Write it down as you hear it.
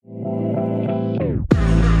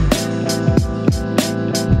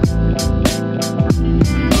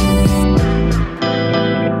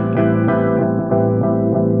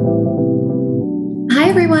Hi,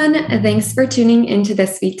 everyone. Thanks for tuning into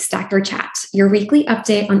this week's Stacker Chat, your weekly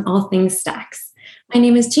update on all things Stacks. My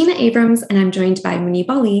name is Gina Abrams, and I'm joined by Muneeb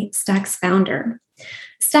Ali, Stacks founder.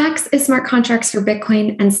 Stacks is smart contracts for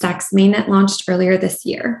Bitcoin, and Stacks mainnet launched earlier this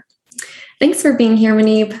year. Thanks for being here,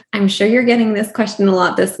 Muneeb. I'm sure you're getting this question a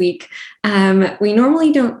lot this week. We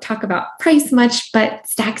normally don't talk about price much, but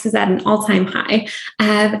Stacks is at an all-time high.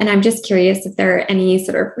 And I'm just curious if there are any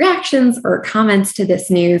sort of reactions or comments to this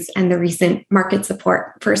news and the recent market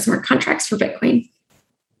support for smart contracts for Bitcoin.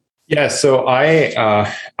 Yeah, so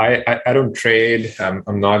I don't trade.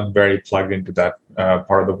 I'm not very plugged into that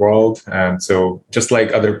part of the world, and so just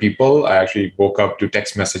like other people, I actually woke up to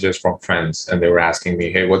text messages from friends, and they were asking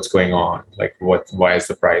me, "Hey, what's going on? Like, why is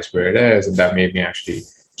the price where it is?" And that made me actually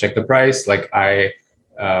check the price. Like,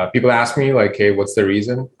 people ask me like, "Hey, what's the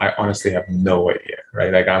reason?" I honestly have no idea,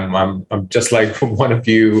 right? Like, I'm just like one of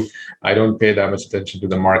you. I don't pay that much attention to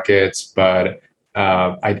the markets, but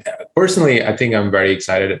I personally, I think I'm very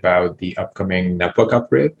excited about the upcoming network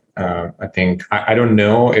upgrade. I think I don't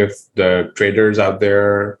know if the traders out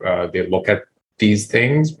there they look at these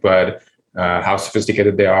things, but how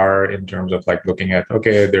sophisticated they are in terms of like looking at,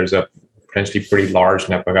 okay, there's a potentially pretty large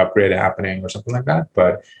network upgrade happening or something like that.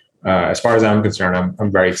 But as far as I'm concerned,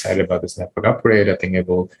 I'm very excited about this network upgrade. I think it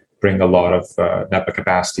will bring a lot of network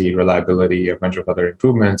capacity, reliability, a bunch of other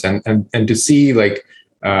improvements, and to see like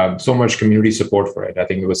so much community support for it. I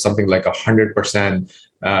think it was something like 100%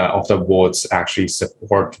 of the votes actually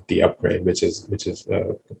support the upgrade, which is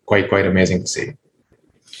quite amazing to see.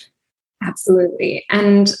 Absolutely.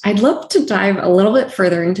 And I'd love to dive a little bit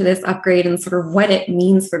further into this upgrade and sort of what it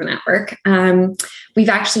means for the network. We've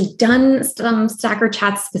actually done some Stacker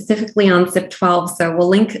chats specifically on SIP12, so we'll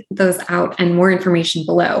link those out and more information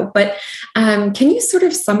below. But can you sort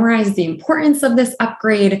of summarize the importance of this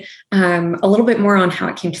upgrade, a little bit more on how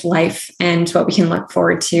it came to life and what we can look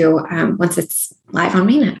forward to once it's live on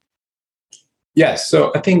mainnet? Yes.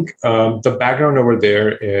 So I think the background over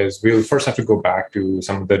there is we'll first have to go back to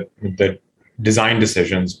some of the design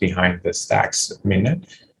decisions behind the Stacks mainnet.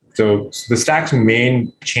 So the Stacks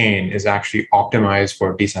main chain is actually optimized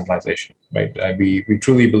for decentralization, right? We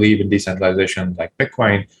truly believe in decentralization like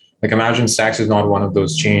Bitcoin. Like imagine Stacks is not one of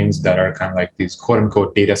those chains that are kind of like these quote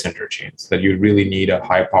unquote data center chains that you really need a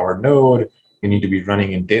high powered node. You need to be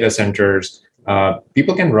running in data centers.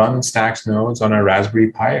 People can run Stacks nodes on a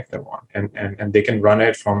Raspberry Pi if they want, and they can run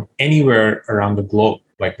it from anywhere around the globe.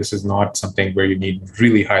 Like this is not something where you need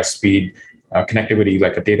really high speed connectivity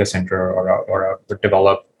like a data center or a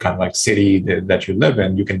developed kind of like city that you live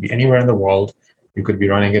in. You can be anywhere in the world. You could be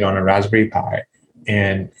running it on a Raspberry Pi.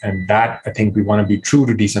 And that, I think we want to be true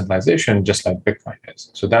to decentralization, just like Bitcoin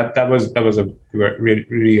is. So that was a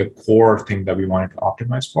really a core thing that we wanted to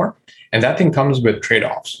optimize for. And that thing comes with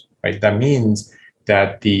trade-offs. Right, that means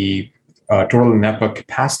that the total network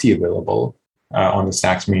capacity available on the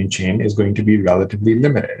Stacks main chain is going to be relatively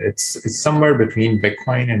limited. It's somewhere between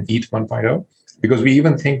Bitcoin and ETH 1.0, because we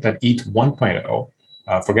even think that ETH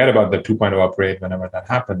 1.0, forget about the 2.0 upgrade whenever that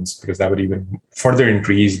happens, because that would even further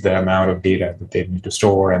increase the amount of data that they need to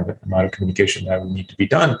store and the amount of communication that would need to be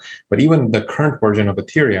done. But even the current version of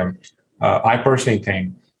Ethereum, I personally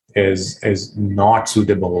think is not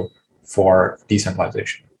suitable for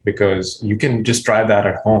decentralization. Because you can just try that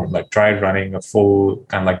at home, like try running a full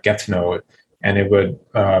kind of like Geth node, and it would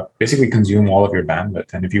basically consume all of your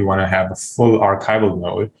bandwidth. And if you want to have a full archival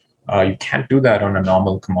node, you can't do that on a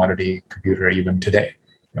normal commodity computer even today,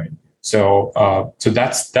 right? So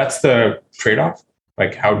that's the trade-off,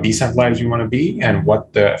 like how decentralized you want to be and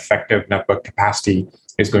what the effective network capacity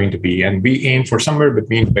is going to be. And we aim for somewhere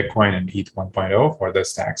between Bitcoin and ETH 1.0 for the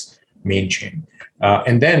Stacks main chain.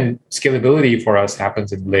 And then scalability for us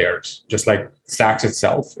happens in layers. Just like Stacks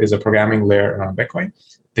itself is a programming layer around Bitcoin,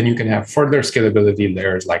 then you can have further scalability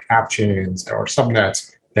layers like app chains or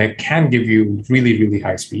subnets that can give you really, really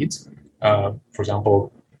high speeds. For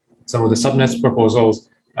example, some of the subnets proposals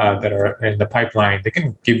that are in the pipeline, they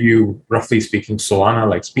can give you, roughly speaking,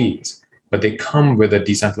 Solana-like speeds, but they come with a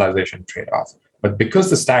decentralization trade-off. But because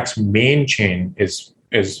the Stacks main chain is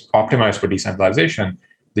optimized for decentralization,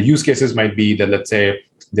 the use cases might be that, let's say,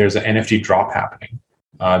 there's an NFT drop happening.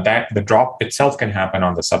 That the drop itself can happen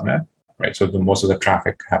on the subnet, right? So most of the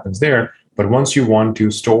traffic happens there. But once you want to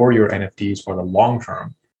store your NFTs for the long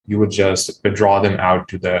term, you would just withdraw them out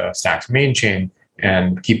to the Stacks main chain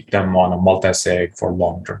and keep them on a multi-sig for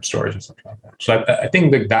long-term storage or something like that. So I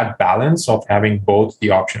think that balance of having both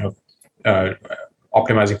the option of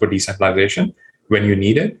optimizing for decentralization when you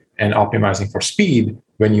need it and optimizing for speed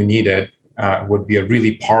when you need it would be a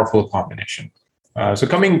really powerful combination. So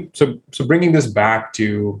bringing this back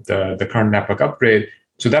to the current network upgrade,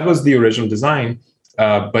 so that was the original design.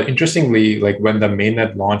 But interestingly, like when the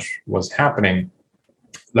mainnet launch was happening,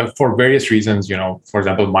 like for various reasons, for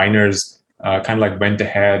example, miners kind of like went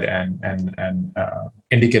ahead and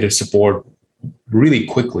indicated support really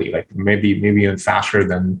quickly, like maybe even faster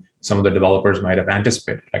than some of the developers might have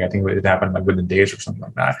anticipated. Like I think it happened like within days or something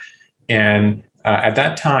like that. And at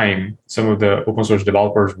that time, some of the open source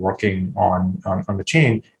developers working on the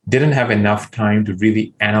chain didn't have enough time to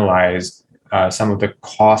really analyze some of the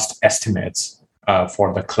cost estimates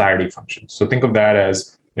for the Clarity function. So think of that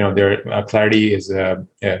as Clarity is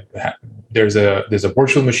there's a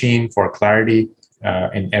virtual machine for Clarity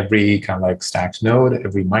in every kind of like Stacks node,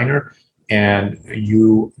 every miner, and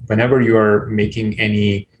whenever you're making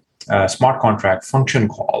any smart contract function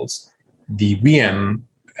calls, the VM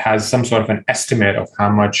has some sort of an estimate of how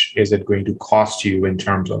much is it going to cost you in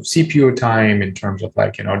terms of CPU time, in terms of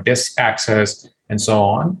like disk access, and so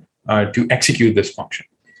on, to execute this function.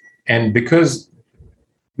 And because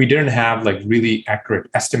we didn't have like really accurate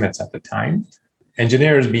estimates at the time,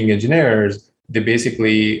 engineers being engineers, they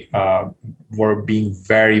basically were being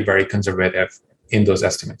very, very conservative in those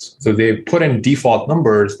estimates. So they put in default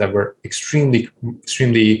numbers that were extremely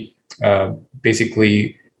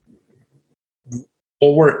basically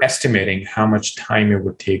overestimating how much time it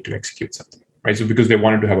would take to execute something, right? So because they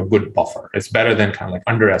wanted to have a good buffer, it's better than kind of like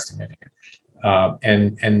underestimating it.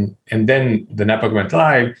 And then the network went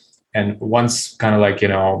live, and once kind of like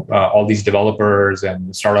all these developers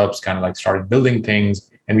and startups kind of like started building things,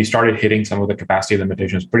 and we started hitting some of the capacity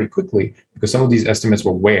limitations pretty quickly because some of these estimates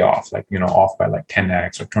were way off, like off by like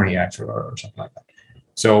 10x or 20x or something like that.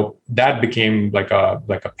 So that became like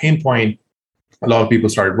a pain point. A lot of people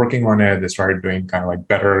started working on it. They started doing kind of like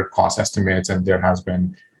better cost estimates, and there has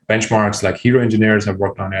been benchmarks like Hiro engineers have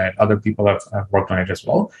worked on it. Other people have worked on it as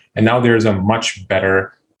well. And now there's a much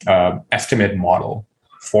better estimate model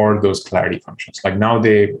for those Clarity functions. Like now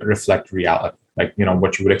they reflect reality, like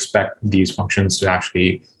what you would expect these functions to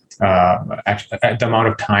actually at the amount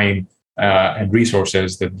of time and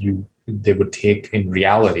resources that they would take in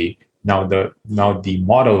reality. Now the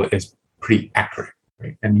model is pretty accurate,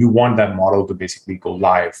 right? And you want that model to basically go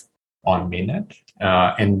live on mainnet.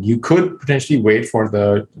 And you could potentially wait for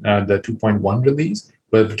the 2.1 release,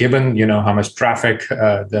 but given how much traffic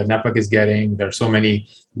the network is getting, there's so many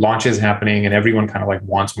launches happening, and everyone kind of like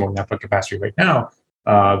wants more network capacity right now.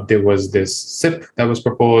 There was this SIP that was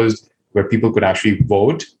proposed where people could actually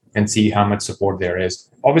vote and see how much support there is.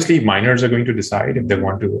 Obviously, miners are going to decide if they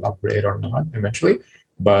want to upgrade or not eventually,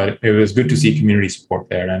 but it was good to see community support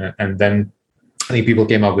there. And then I think people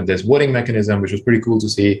came up with this voting mechanism, which was pretty cool to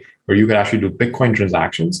see, where you could actually do Bitcoin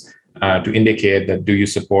transactions to indicate that do you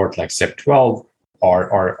support like SIP 12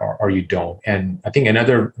 or you don't. And I think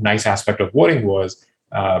another nice aspect of voting was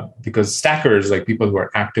because stackers, like people who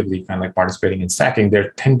are actively kind of like participating in stacking, they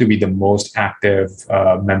tend to be the most active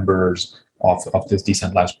members of this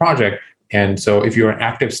decentralized project. And so if you're an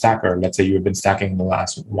active stacker, let's say you've been stacking in the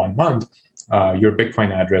last 1 month, your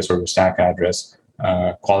Bitcoin address or your stack address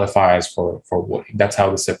qualifies for voting. That's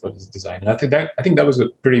how the SIP was designed. And I think that was a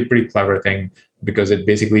pretty clever thing, because it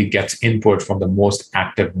basically gets input from the most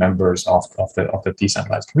active members of the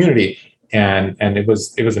decentralized community. And it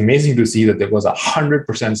was amazing to see that there was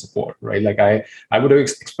 100% support, right? Like I would have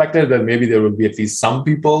expected that maybe there would be at least some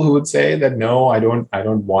people who would say that no, I don't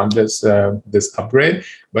want this upgrade,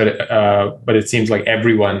 but it seems like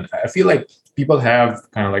everyone. I feel like people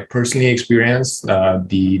have kind of like personally experienced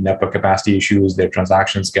the network capacity issues. Their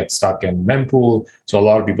transactions get stuck in mempool, so a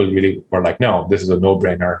lot of people really were like, no, this is a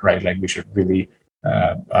no-brainer, right? Like we should really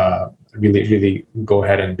go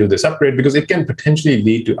ahead and do this upgrade, because it can potentially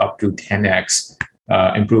lead to up to 10x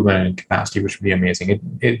improvement in capacity, which would be amazing.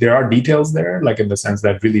 There are details there, like in the sense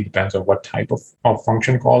that it really depends on what type of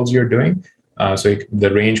function calls you're doing.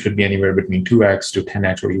 The range could be anywhere between 2x to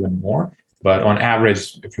 10x or even more. But on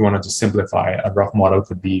average, if you wanted to simplify, a rough model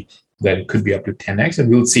could be that it could be up to 10x, and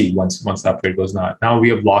we'll see once the upgrade goes on. Now we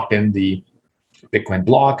have locked in the Bitcoin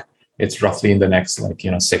block. It's roughly in the next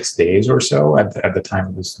 6 days or so at the time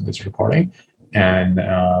of this recording, and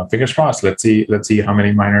fingers crossed. Let's see how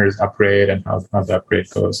many miners upgrade and how the upgrade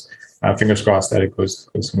goes. Fingers crossed that it goes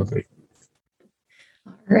smoothly.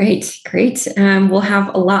 All right, great. We'll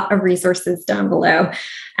have a lot of resources down below.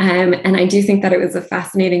 And I do think that it was a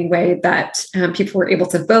fascinating way that people were able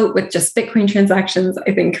to vote with just Bitcoin transactions.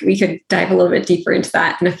 I think we could dive a little bit deeper into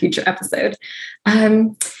that in a future episode.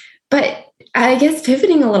 But I guess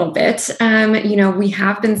pivoting a little bit, we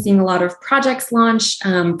have been seeing a lot of projects launch,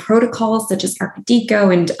 protocols such as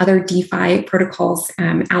Arcadico and other DeFi protocols.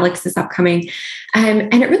 Alex is upcoming.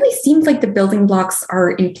 And it really seems like the building blocks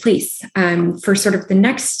are in place for sort of the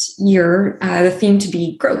next year, the theme to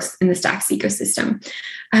be growth in the Stacks ecosystem.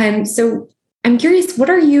 So I'm curious, what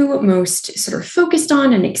are you most sort of focused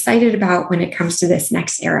on and excited about when it comes to this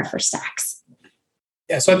next era for Stacks?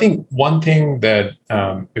 Yeah, so I think one thing that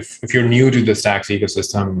if you're new to the Stacks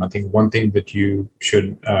ecosystem, I think one thing that you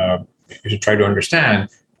should try to understand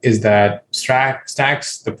is that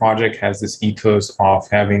Stacks, the project, has this ethos of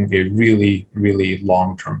having a really, really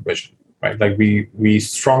long-term vision, right? Like we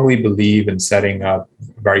strongly believe in setting up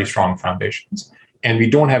very strong foundations, and we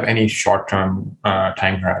don't have any short-term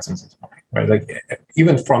time horizons in mind, right? Like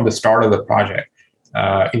even from the start of the project.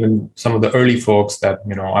 Even some of the early folks that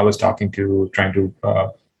I was talking to, trying to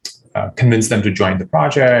convince them to join the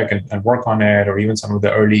project and work on it, or even some of the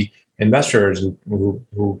early investors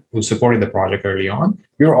who supported the project early on,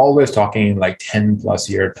 we were always talking like 10 plus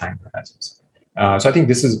year time horizons. So I think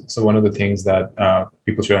this is one of the things that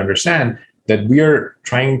people should understand, that we are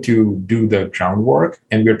trying to do the groundwork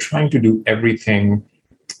and we're trying to do everything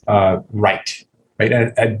right. Right.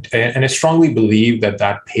 And I strongly believe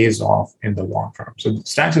that pays off in the long term. So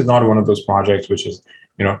Stacks is not one of those projects which is,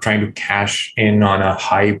 trying to cash in on a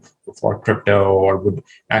hype for crypto, or would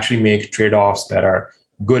actually make trade-offs that are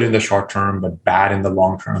good in the short term, but bad in the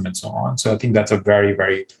long term and so on. So I think that's a very,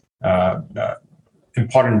 very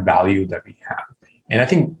important value that we have. And I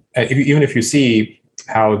think even if you see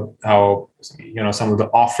how some of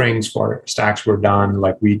the offerings for Stacks were done,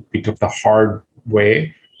 like we took the hard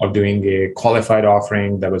way of doing a qualified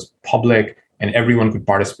offering that was public and everyone could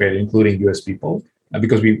participate, including US people,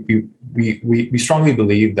 because we strongly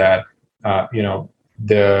believe that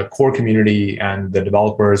the core community and the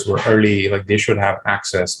developers were early, like they should have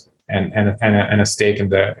access and a stake in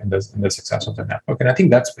the success of the network. And I think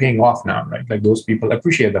that's paying off now, right? Like those people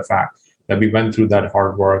appreciate the fact that we went through that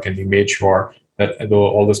hard work and we made sure that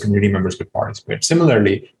all those community members could participate.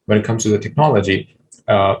 Similarly, when it comes to the technology,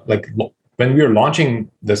 when we are launching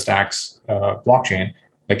the Stacks blockchain,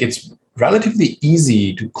 like it's relatively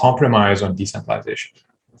easy to compromise on decentralization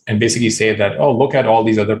and basically say that, oh, look at all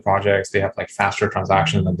these other projects, they have like faster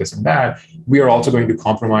transactions and this and that. We are also going to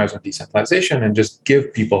compromise on decentralization and just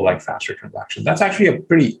give people like faster transactions. That's actually a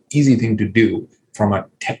pretty easy thing to do from a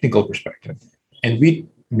technical perspective. And we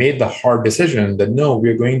made the hard decision that no,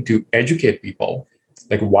 we're going to educate people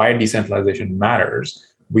like why decentralization matters.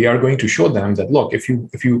 We are going to show them that, look, if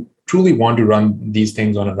you truly want to run these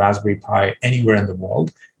things on a Raspberry Pi anywhere in the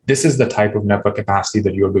world, this is the type of network capacity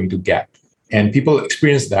that you're going to get. And people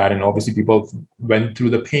experienced that, and obviously people went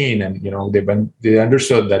through the pain, and they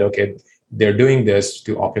understood that okay, they're doing this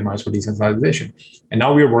to optimize for decentralization. And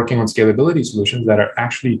now we are working on scalability solutions that are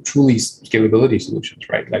actually truly scalability solutions,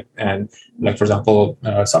 right? Like for example,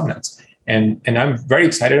 subnets. And I'm very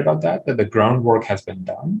excited about that the groundwork has been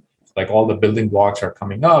done. Like all the building blocks are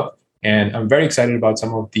coming up. And I'm very excited about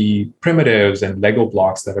some of the primitives and Lego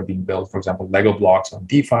blocks that are being built. For example, Lego blocks on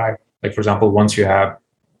DeFi. Like, for example, once you have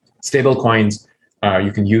stable coins,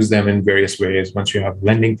 you can use them in various ways. Once you have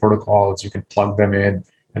lending protocols, you can plug them in,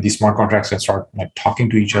 and these smart contracts can start like talking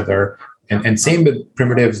to each other. And same with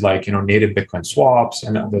primitives like native Bitcoin swaps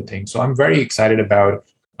and other things. So I'm very excited about.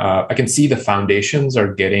 I can see the foundations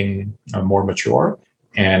are getting more mature,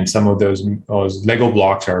 and some of those Lego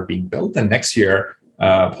blocks are being built. And next year,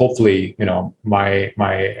 hopefully, my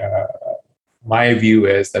view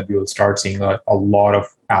is that we will start seeing a lot of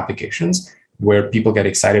applications where people get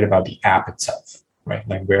excited about the app itself, right?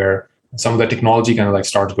 Like where some of the technology kind of like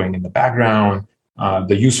starts going in the background,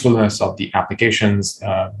 the usefulness of the applications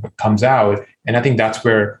comes out, and I think that's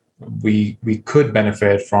where we could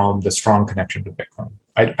benefit from the strong connection to Bitcoin.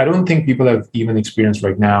 I don't think people have even experienced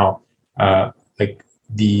right now like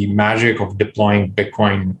the magic of deploying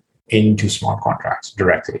Bitcoin into smart contracts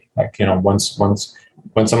directly. Like once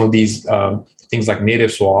some of these things like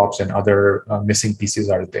native swaps and other missing pieces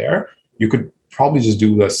are there, you could probably just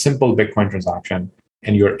do a simple Bitcoin transaction,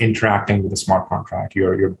 and you're interacting with a smart contract.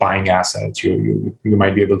 You're buying assets. You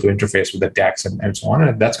might be able to interface with the DEX and so on.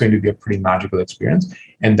 And that's going to be a pretty magical experience.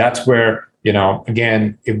 And that's where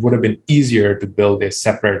again, it would have been easier to build a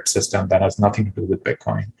separate system that has nothing to do with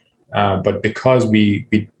Bitcoin. But because we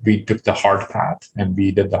took the hard path and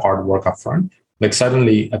we did the hard work up front, like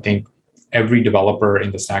suddenly I think every developer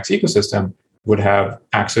in the Stacks ecosystem would have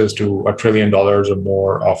access to $1 trillion or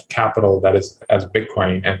more of capital that is as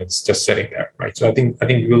Bitcoin, and it's just sitting there, right? So I think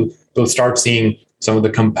we'll start seeing some of the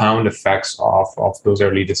compound effects of those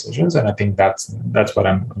early decisions. And I think that's what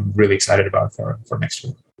I'm really excited about for next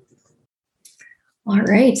week. All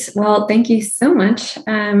right. Well, thank you so much.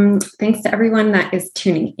 Thanks to everyone that is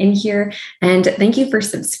tuning in here. And thank you for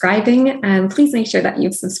subscribing. Please make sure that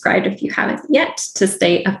you've subscribed if you haven't yet to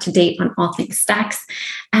stay up to date on all things Stacks.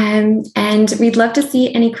 And we'd love to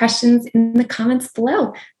see any questions in the comments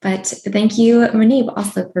below. But thank you, Muneeb,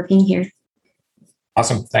 also for being here.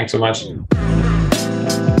 Awesome. Thanks so much.